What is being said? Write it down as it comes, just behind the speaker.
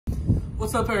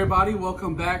What's up, everybody?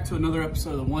 Welcome back to another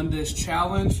episode of the One Dish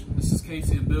Challenge. This is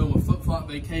Casey and Bill with Flip Flop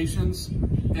Vacations,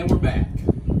 and we're back.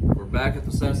 We're back at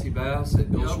the Sassy Bass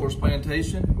at Gulf Shores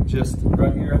Plantation, just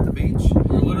right here at the beach.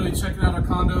 We're literally checking out our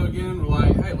condo again. We're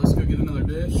like, hey, let's go get another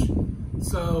dish.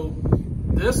 So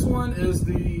this one is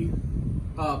the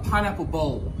pineapple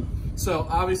bowl. So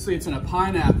obviously it's in a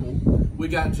pineapple. We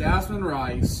got jasmine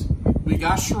rice, we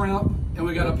got shrimp, and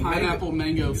we got a pineapple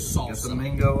mango salsa. Got the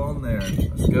mango on there.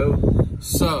 Let's go.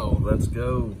 So let's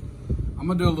go. I'm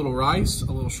gonna do a little rice,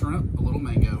 a little shrimp, a little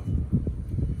mango.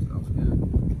 Sounds good.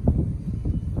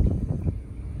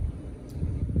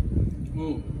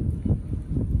 Ooh.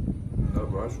 That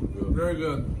rice was good. Very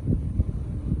good.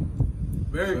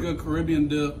 Very good Caribbean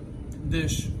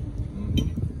dish.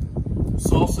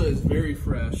 Salsa is very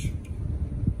fresh.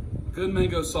 Good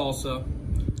mango salsa.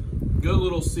 Good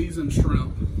little seasoned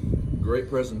shrimp. Great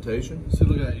presentation. See,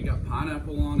 look at that. You got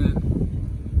pineapple on it.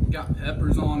 You got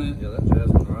peppers on it. Yeah, that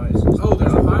jasmine rice. Oh,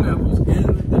 there's pineapples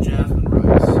in the jasmine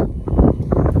rice.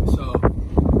 So,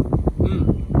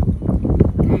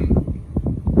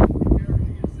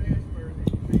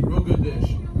 real good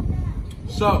dish.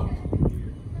 So,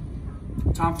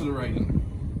 time for the rating.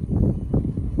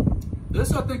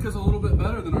 This, I think, is a little bit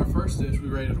better than our first dish we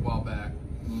rated a while back.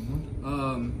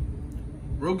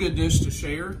 Real good dish to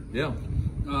share. Yeah.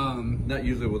 Not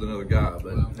usually with another guy, but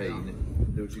well, hey, you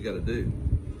do what you got to do.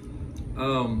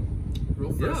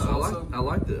 Real fresh salsa. I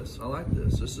like this. I like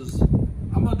this. This is.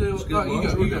 I'm gonna do.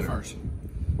 You go first.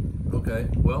 Okay.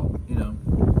 Well, you know,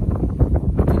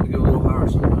 I tend to go a little higher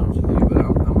sometimes with you, but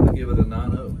I'm gonna give it a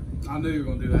 9.0. I knew you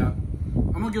were gonna do that.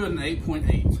 I'm gonna give it an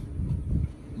 8.8.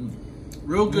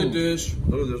 Real good dish.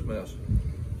 Look at this mess.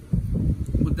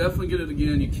 We'll definitely get it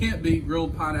again. You can't beat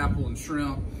grilled pineapple and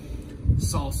shrimp,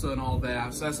 salsa, and all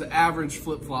that. So that's the average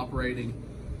flip-flop rating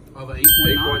of an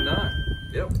 8.9. 8.9.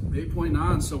 Yep.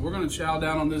 8.9. So we're gonna chow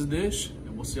down on this dish,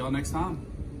 and we'll see y'all next time.